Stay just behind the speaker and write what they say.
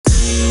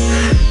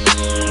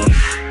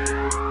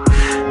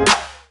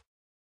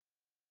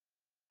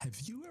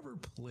Have you ever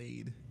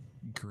played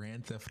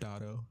Grand Theft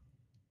Auto?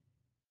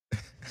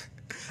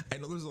 I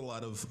know there's a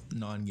lot of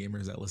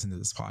non-gamers that listen to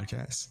this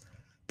podcast,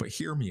 but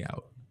hear me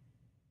out.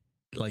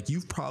 Like,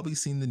 you've probably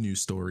seen the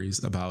news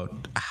stories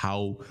about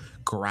how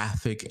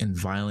graphic and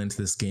violent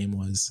this game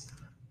was.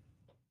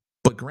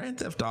 But Grand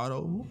Theft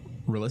Auto,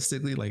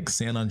 realistically, like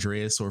San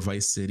Andreas or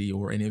Vice City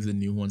or any of the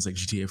new ones like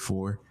GTA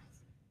 4,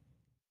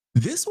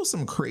 this was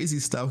some crazy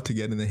stuff to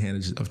get in the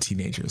hands of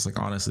teenagers. Like,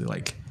 honestly,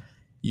 like,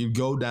 you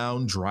go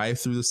down, drive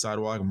through the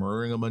sidewalk,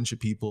 murdering a bunch of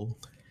people,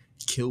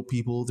 kill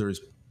people.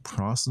 There's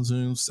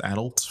prostitutes,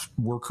 adult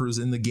workers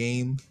in the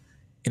game,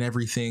 and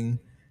everything.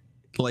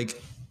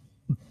 Like,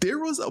 there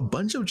was a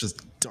bunch of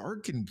just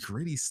dark and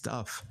gritty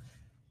stuff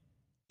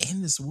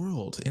in this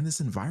world, in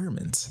this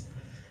environment.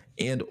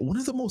 And one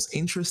of the most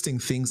interesting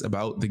things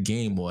about the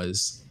game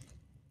was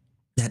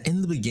that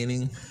in the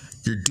beginning,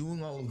 you're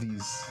doing all of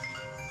these.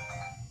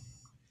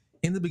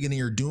 In the beginning,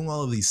 you're doing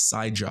all of these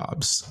side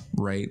jobs,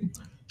 right?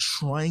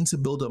 Trying to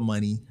build up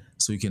money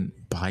so you can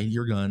buy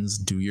your guns,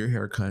 do your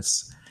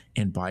haircuts,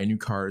 and buy new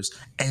cars.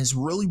 And it's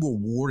really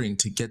rewarding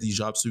to get these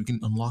jobs so you can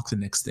unlock the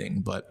next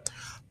thing. But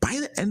by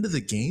the end of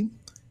the game,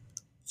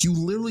 you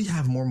literally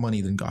have more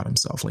money than God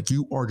himself. Like,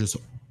 you are just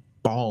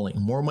balling,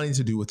 more money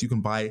to do with. You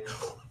can buy,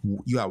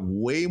 you have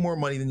way more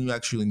money than you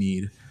actually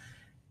need.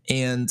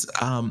 And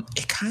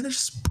it kind of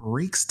just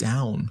breaks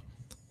down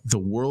the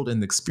world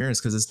and the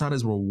experience because it's not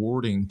as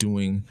rewarding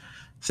doing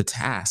the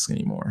task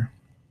anymore.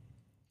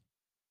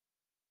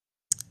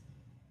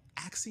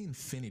 Axie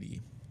Infinity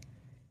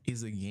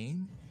is a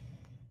game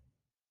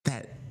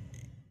that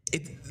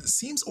it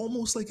seems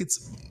almost like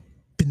it's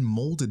been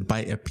molded by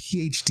a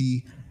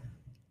PhD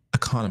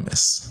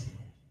economist.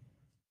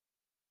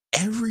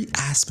 Every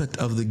aspect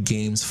of the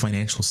game's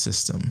financial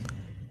system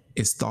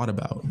is thought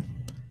about.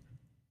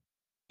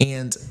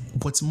 And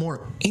what's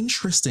more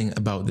interesting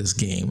about this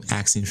game,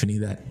 Axie Infinity,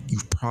 that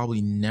you've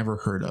probably never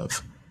heard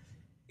of,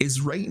 is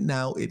right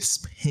now it's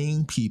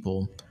paying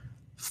people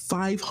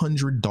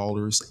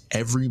 $500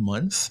 every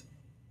month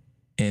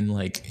in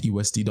like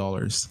USD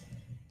dollars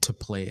to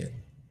play it.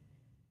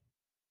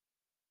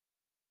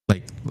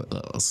 Like,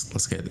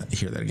 let's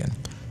hear that again.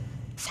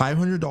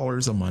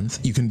 $500 a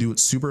month. You can do it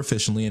super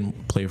efficiently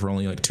and play for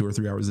only like 2 or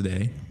 3 hours a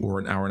day, or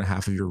an hour and a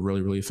half if you're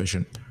really, really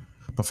efficient.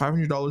 But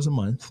 $500 a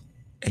month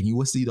and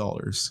USD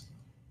dollars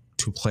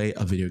to play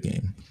a video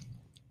game.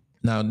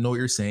 Now, I know what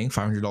you're saying,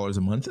 $500 a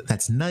month.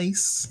 That's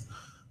nice.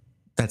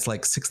 That's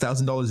like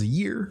 $6,000 a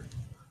year.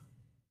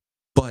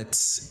 But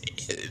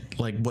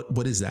like,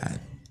 what is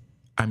that?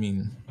 I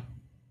mean,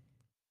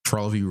 for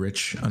all of you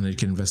rich,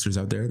 uneducated investors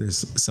out there,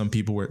 there's some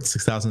people where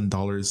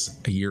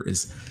 $6,000 a year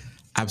is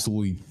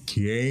absolutely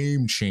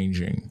game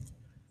changing.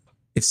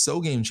 It's so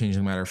game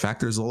changing. Matter of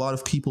fact, there's a lot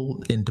of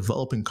people in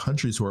developing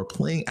countries who are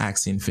playing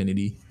Axie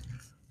Infinity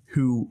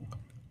who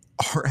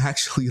are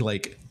actually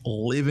like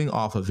living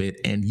off of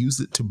it and use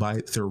it to buy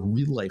their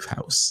real life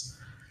house.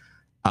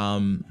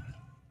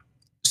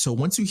 So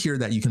once you hear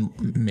that you can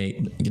make,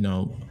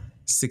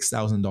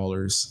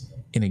 $6,000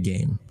 in a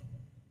game,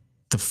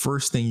 the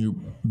first thing you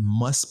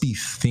must be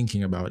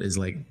thinking about is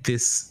like,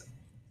 this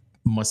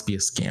must be a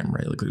scam,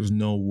 right? Like, there's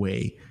no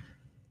way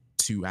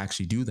to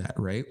actually do that,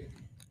 right?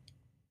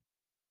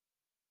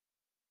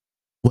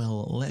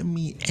 Well, let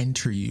me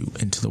enter you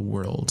into the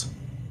world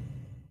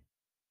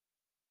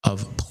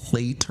of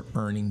play to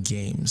earning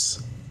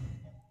games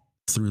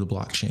through the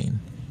blockchain.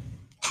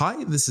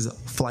 Hi, this is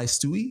Fly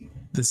Stewie.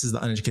 This is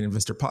the Uneducated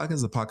Investor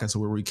Podcast, the podcast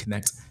where we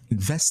connect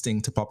investing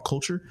to pop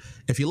culture.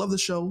 If you love the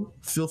show,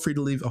 feel free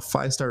to leave a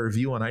 5-star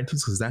review on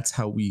iTunes because that's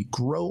how we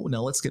grow.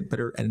 Now let's get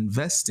better at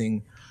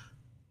investing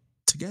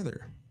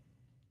together.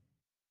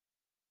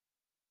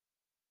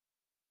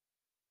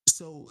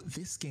 So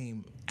this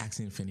game,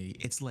 Axie Infinity,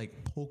 it's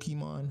like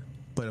Pokemon,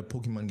 but a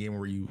Pokemon game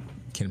where you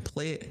can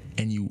play it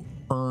and you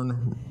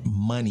earn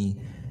money.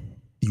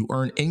 You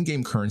earn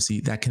in-game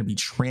currency that can be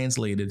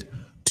translated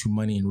to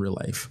money in real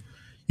life.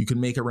 You can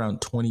make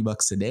around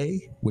 $20 a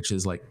day, which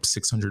is like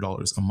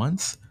 $600 a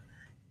month.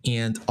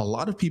 And a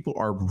lot of people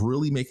are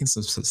really making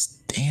some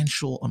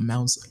substantial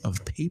amounts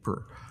of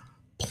paper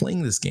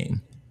playing this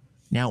game.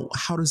 Now,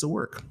 how does it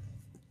work?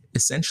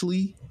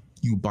 Essentially,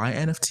 you buy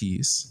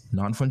NFTs,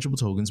 non-fungible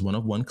tokens,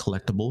 one-of-one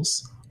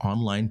collectibles,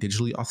 online,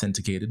 digitally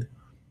authenticated.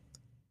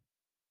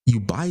 You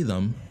buy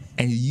them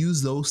and you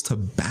use those to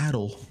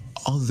battle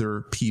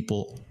other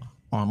people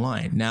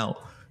online. Now,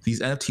 these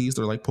NFTs,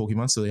 they're like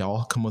Pokemon, so they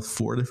all come with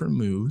 4 different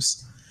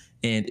moves.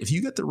 And if you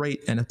get the right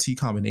NFT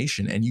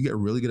combination and you get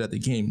really good at the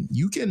game,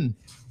 you can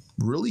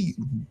really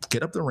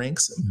get up the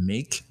ranks,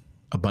 make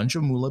a bunch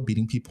of moolah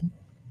beating people.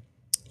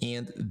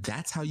 And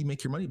that's how you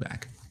make your money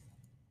back.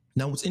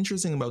 Now, what's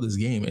interesting about this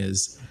game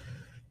is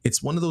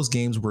it's one of those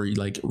games where,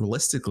 like,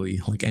 realistically,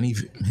 like any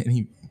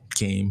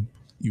game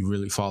you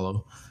really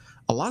follow,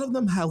 a lot of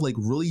them have like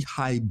really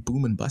high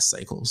boom and bust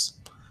cycles.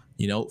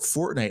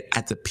 Fortnite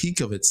at the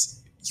peak of its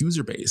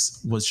user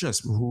base was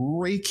just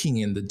raking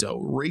in the dough,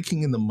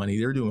 raking in the money.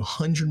 They're doing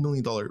 $100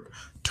 million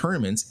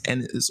tournaments,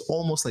 and it's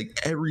almost like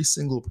every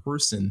single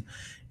person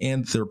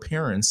and their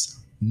parents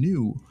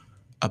new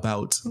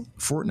about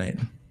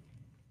Fortnite.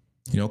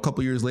 You know, a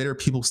couple years later,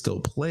 people still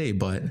play,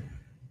 but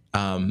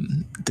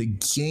the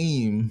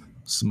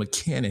game's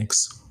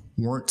mechanics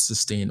weren't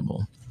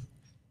sustainable.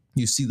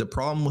 You see, the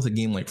problem with a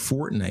game like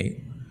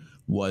Fortnite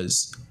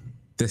was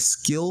the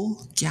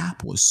skill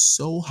gap was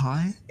so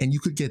high, and you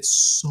could get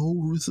so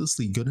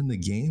ruthlessly good in the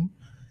game.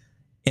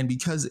 And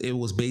because it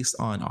was based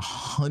on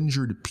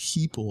 100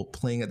 people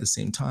playing at the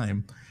same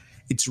time,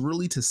 it's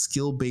really to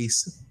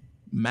skill-based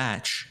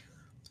match.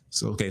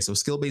 So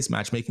skill-based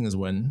matchmaking is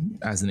when,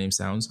 as the name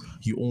sounds,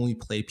 you only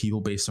play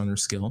people based on their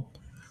skill.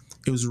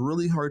 It was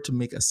really hard to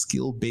make a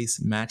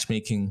skill-based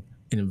matchmaking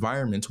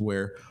environment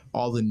where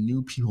all the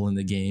new people in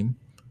the game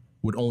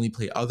would only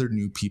play other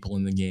new people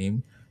in the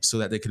game so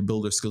that they could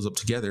build their skills up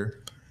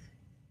together.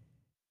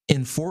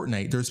 In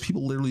Fortnite, there's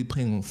people literally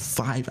playing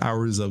 5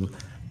 hours of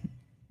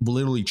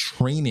literally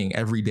training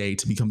every day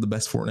to become the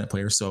best Fortnite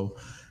player. So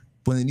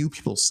when the new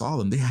people saw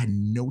them, they had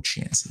no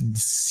chance,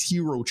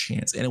 zero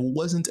chance. And it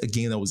wasn't a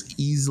game that was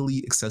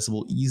easily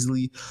accessible,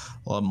 easily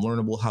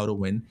learnable how to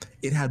win.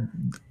 It had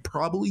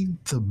probably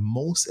the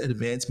most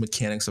advanced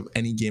mechanics of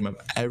any game I've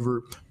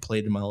ever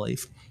played in my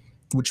life,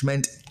 which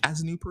meant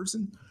as a new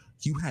person,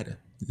 you had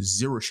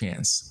zero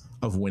chance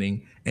of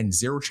winning and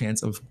zero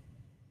chance of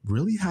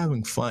really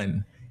having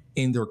fun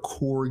in their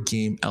core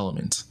game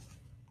element.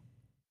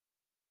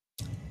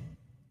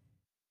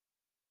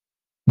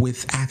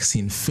 With Axie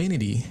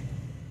Infinity,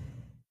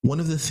 one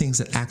of the things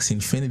that Axie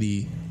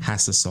Infinity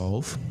has to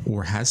solve,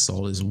 or has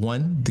solved, is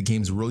one, the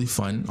game's really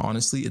fun.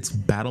 Honestly, its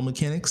battle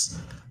mechanics,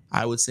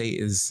 I would say,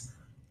 is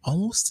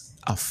almost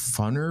a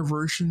funner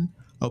version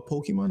of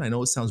Pokemon. I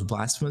know it sounds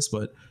blasphemous,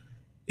 but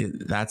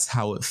that's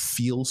how it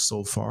feels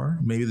so far.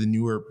 Maybe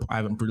I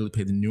haven't really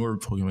played the newer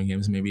Pokemon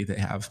games. Maybe they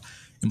have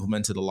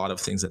implemented a lot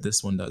of things that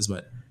this one does,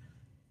 but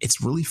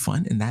it's really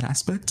fun in that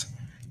aspect.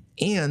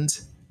 And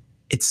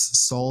it's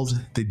solved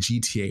the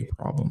GTA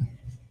problem.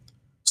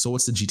 So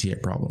what's the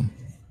GTA problem?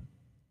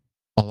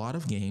 A lot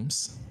of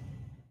games,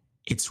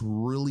 it's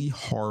really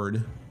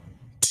hard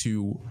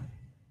to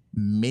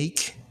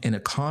make an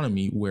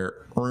economy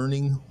where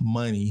earning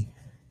money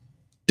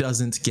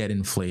doesn't get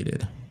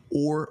inflated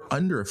or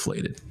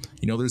underinflated.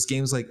 You know, there's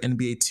games like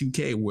NBA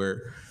 2K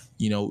where,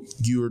 you know,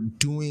 you're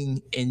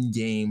doing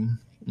in-game,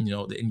 you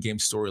know, the in-game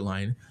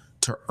storyline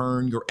to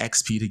earn your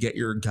XP to get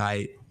your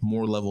guy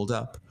more leveled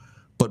up.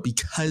 But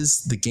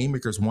because the game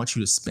makers want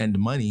you to spend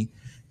money,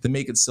 they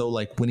make it so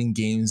like winning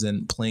games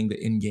and playing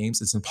the in-games,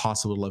 it's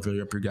impossible to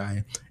level up your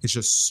guy. It's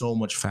just so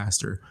much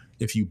faster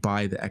if you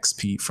buy the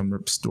XP from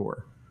the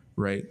store,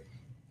 right?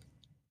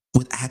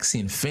 With Axie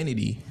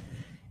Infinity,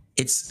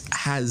 it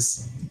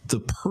has the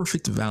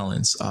perfect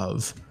balance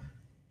of,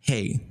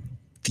 hey,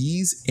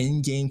 these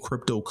in-game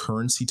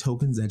cryptocurrency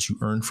tokens that you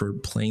earn for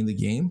playing the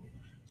game,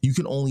 you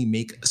can only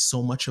make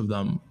so much of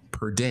them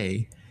per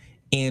day.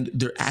 And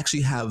they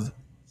actually have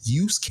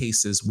use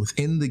cases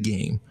within the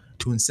game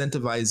to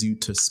incentivize you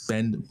to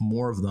spend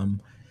more of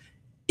them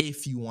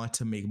if you want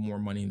to make more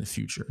money in the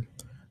future.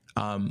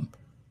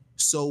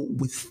 So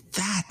with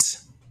that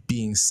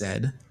being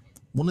said,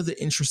 one of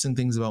the interesting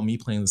things about me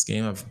playing this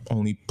game, I've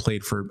only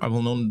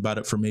known about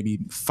it for maybe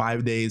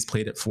 5 days,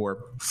 played it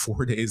for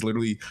 4 days.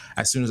 Literally,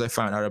 as soon as I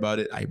found out about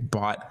it, I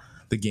bought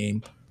the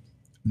game.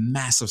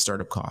 Massive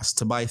startup cost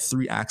to buy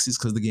 3 Axies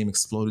because the game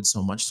exploded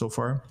so much so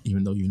far,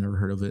 even though you've never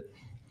heard of it.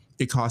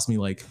 It cost me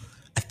like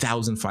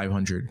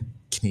 1,500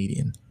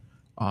 Canadian.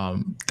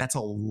 That's a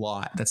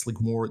lot. That's like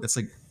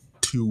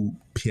 2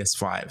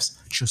 PS5s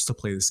just to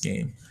play this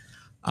game.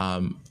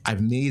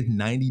 I've made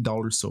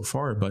 $90 so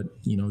far, but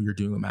you know, you're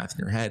doing the math in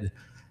your head.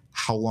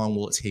 How long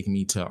will it take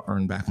me to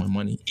earn back my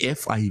money,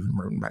 if I even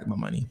earn back my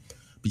money?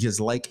 Because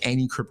like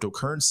any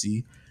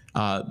cryptocurrency,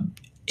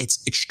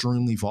 it's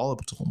extremely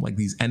volatile. Like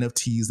these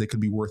NFTs, they could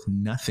be worth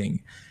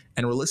nothing.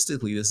 And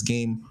realistically, this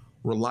game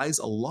relies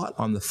a lot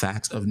on the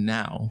fact of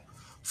now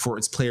for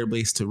its player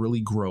base to really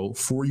grow,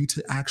 for you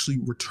to actually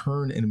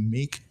return and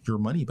make your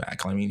money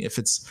back. I mean, if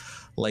it's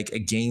like a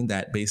game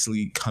that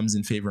basically comes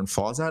in favor and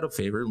falls out of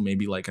favor,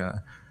 maybe like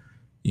a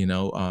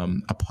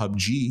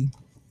PUBG,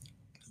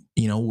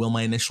 you know, will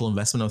my initial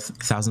investment of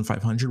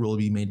 1,500 will it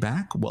be made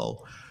back?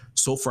 Well,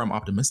 so far I'm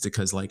optimistic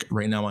because like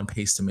right now I'm on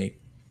pace to make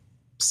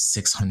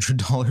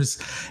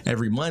 $600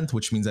 every month,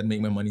 which means I'd make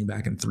my money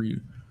back in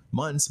 3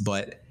 months.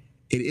 But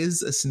it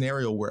is a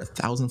scenario where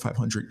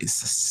 1,500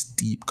 is a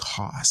steep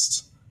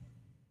cost.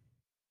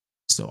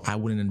 So I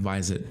wouldn't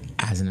advise it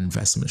as an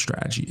investment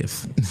strategy.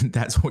 If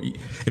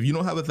if you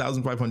don't have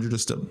 1,500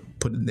 just to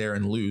put it there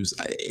and lose,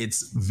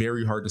 it's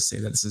very hard to say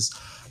that this is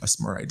a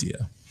smart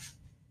idea.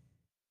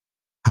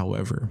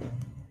 However,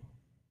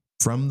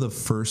 from the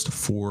first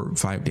 4 or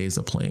 5 days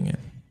of playing it,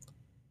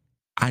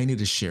 I need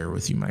to share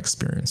with you my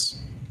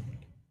experience.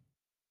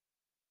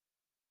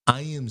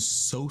 I am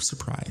so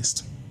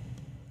surprised.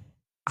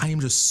 I am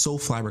just so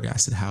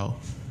flabbergasted how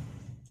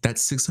that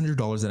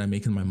 $600 that I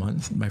make in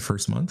my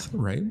first month,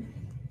 right?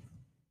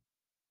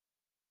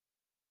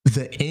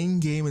 The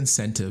in-game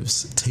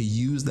incentives to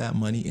use that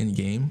money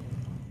in-game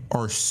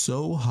are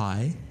so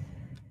high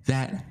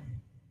that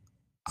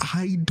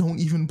I don't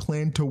even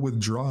plan to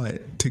withdraw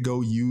it to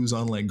go use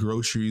on like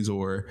groceries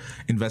or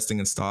investing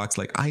in stocks.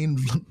 Like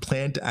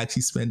plan to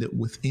actually spend it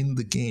within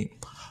the game.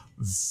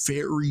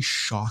 Very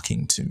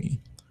shocking to me.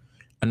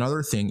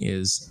 Another thing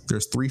is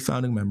there's 3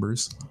 founding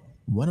members.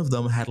 One of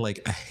them had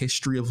like a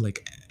history of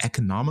like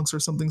economics or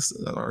something,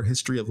 or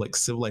history of like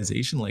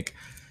civilization. Like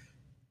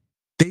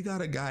they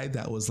got a guy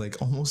that was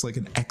like almost like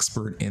an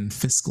expert in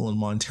fiscal and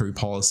monetary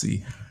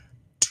policy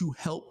to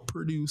help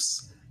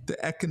produce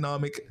the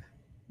economic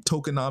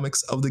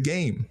tokenomics of the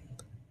game.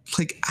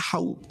 Like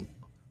how,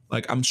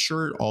 like I'm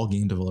sure all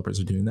game developers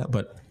are doing that,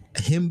 but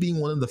him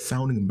being one of the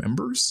founding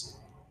members,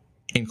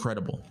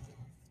 incredible.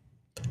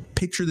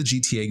 Picture the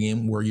GTA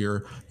game where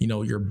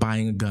you're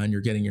buying a gun, you're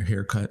getting your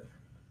hair cut.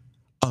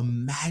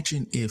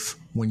 Imagine if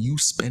when you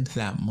spent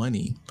that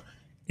money,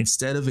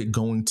 instead of it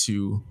going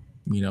to,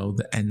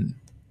 the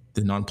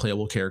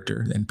non-playable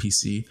character, the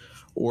NPC,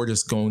 or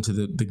just going to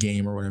the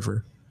game or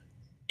whatever,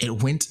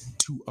 it went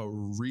to a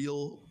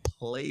real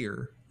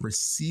player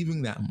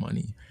receiving that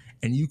money,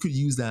 and you could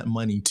use that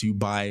money to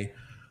buy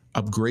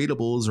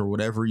upgradables or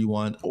whatever you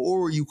want,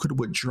 or you could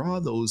withdraw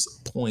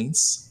those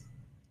points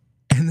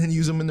and then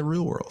use them in the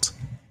real world.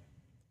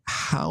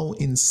 How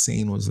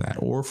insane was that?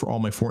 Or for all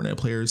my Fortnite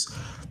players,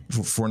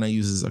 Fortnite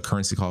uses a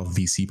currency called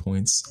VC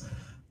points.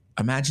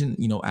 Imagine,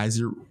 as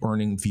you're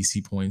earning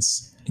VC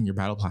points in your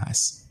battle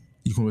pass,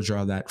 you can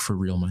withdraw that for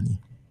real money.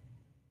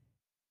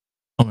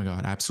 Oh my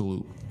God,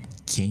 absolute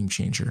game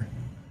changer.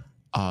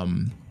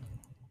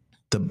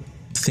 The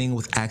thing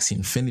with Axie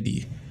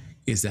Infinity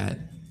is that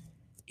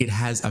it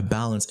has a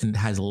balance and it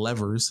has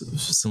levers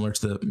similar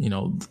to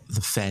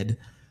the Fed,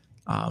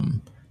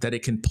 that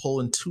it can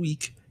pull and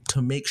tweak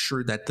to make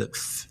sure that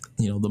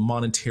the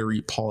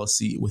monetary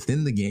policy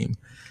within the game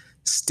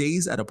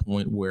stays at a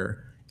point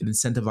where it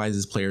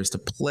incentivizes players to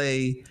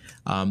play.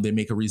 They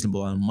make a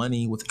reasonable amount of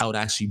money without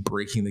actually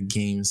breaking the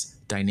game's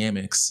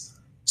dynamics,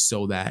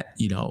 so that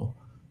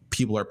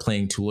people are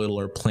playing too little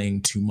or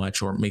playing too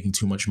much or making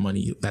too much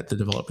money that the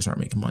developers aren't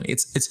making money.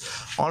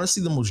 It's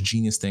honestly the most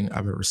genius thing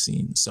I've ever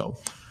seen. So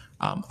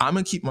I'm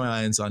gonna keep my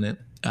eyes on it.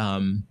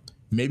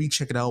 Maybe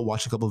check it out,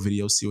 watch a couple of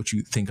videos, see what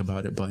you think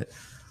about it. But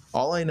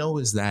all I know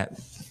is that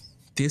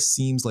this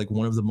seems like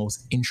one of the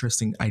most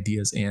interesting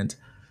ideas, and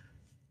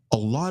a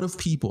lot of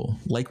people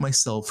like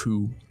myself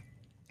who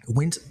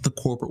went the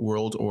corporate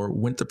world or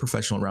went the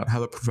professional route,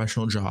 have a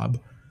professional job,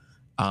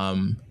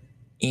 and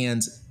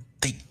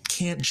they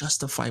can't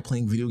justify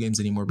playing video games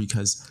anymore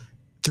because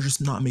they're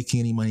just not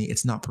making any money.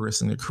 It's not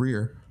progressing their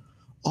career.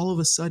 All of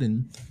a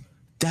sudden,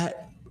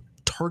 that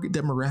target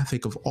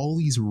demographic of all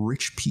these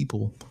rich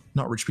people,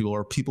 not rich people,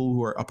 or people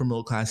who are upper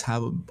middle class,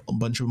 have a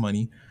bunch of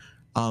money,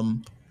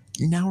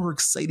 now are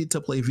excited to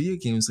play video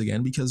games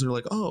again because they're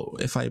like, oh,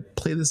 if I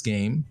play this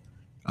game,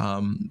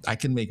 I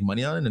can make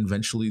money on it, and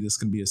eventually this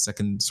can be a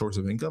second source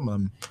of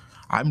income.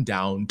 I'm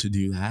down to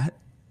do that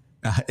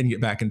and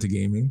get back into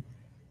gaming.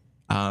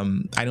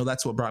 I know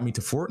that's what brought me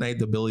to Fortnite,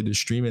 the ability to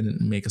stream it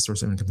and make a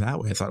source of income that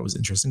way. I thought it was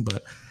interesting,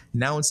 but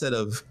now instead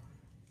of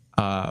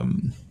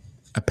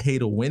a pay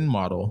to win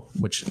model,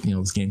 which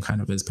this game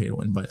kind of is pay to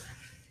win, but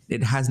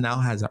it has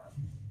a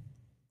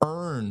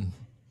earn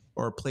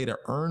or play to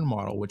earn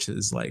model, which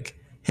is like,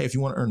 hey, if you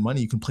want to earn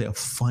money, you can play a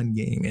fun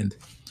game. And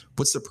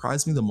what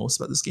surprised me the most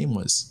about this game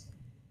was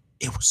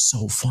it was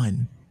so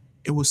fun.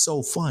 It was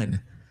so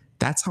fun.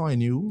 That's how I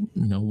knew,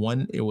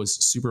 one, it was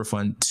super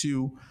fun.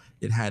 Two,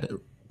 it had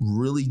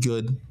really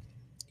good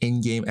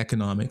in-game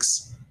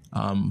economics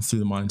through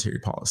the monetary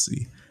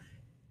policy.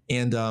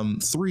 And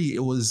three,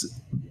 it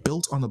was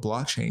built on the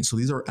blockchain. So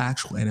these are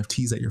actual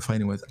NFTs that you're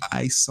fighting with.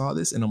 I saw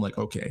this and I'm like,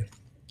 okay,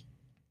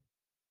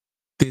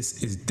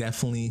 this is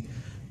definitely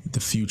the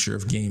future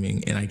of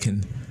gaming, and I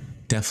can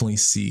definitely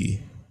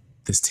see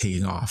this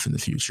taking off in the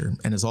future.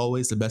 And as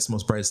always, the best,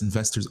 most brightest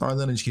investors are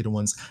the uneducated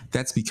ones.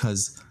 That's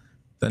because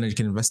the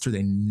uneducated investor,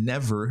 they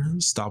never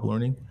stop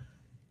learning.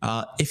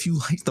 If you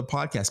like the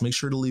podcast, make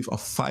sure to leave a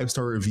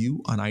 5-star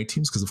review on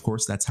iTunes, because of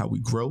course that's how we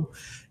grow.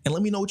 And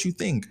let me know what you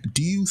think.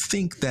 Do you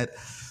think that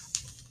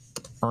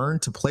earn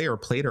to play or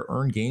play to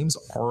earn games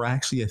are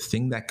actually a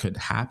thing that could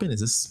happen?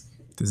 Does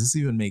this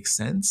even make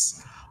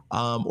sense?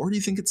 Or do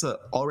you think it's a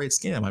all right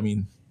scam? I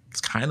mean, it's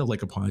kind of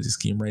like a Ponzi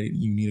scheme, right?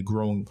 You need a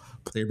growing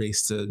player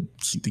base to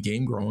keep the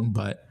game growing,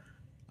 but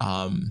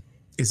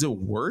is it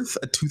worth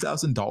a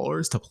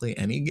 $2,000 to play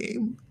any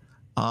game?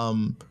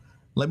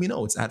 Let me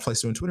know. It's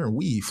 @FlightStream on Twitter, and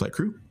we, Flight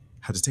Crew,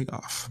 have to take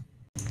off.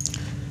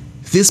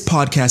 This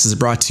podcast is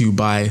brought to you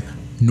by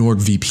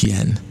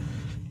NordVPN.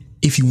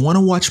 If you want to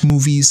watch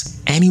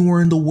movies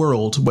anywhere in the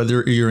world,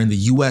 whether you're in the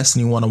US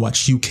and you want to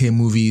watch UK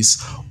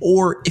movies,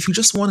 or if you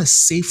just want a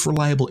safe,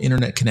 reliable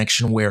internet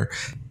connection where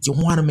you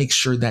want to make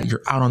sure that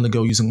you're out on the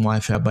go using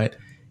Wi-Fi, but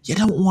you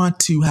don't want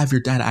to have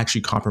your data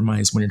actually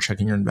compromised when you're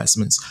checking your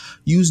investments,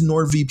 use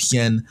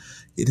NordVPN.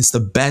 It is the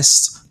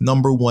best,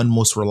 #1,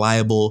 most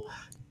reliable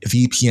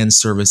VPN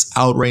service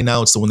out right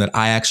now. It's the one that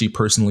I actually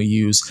personally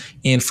use.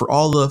 And for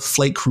all the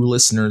Flight Crew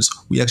listeners,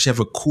 we actually have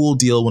a cool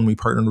deal when we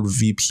partner with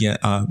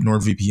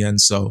NordVPN.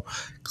 So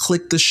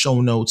click the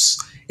show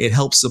notes. It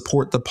helps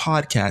support the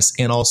podcast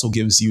and also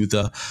gives you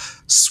the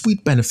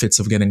sweet benefits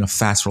of getting a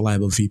fast,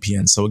 reliable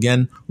VPN. So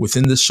again,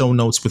 within the show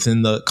notes,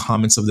 within the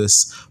comments of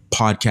this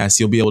podcast,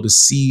 you'll be able to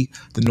see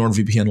the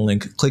NordVPN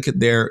link. Click it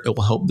there. It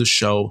will help the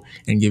show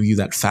and give you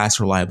that fast,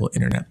 reliable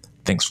internet.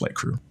 Thanks, Flight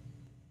Crew.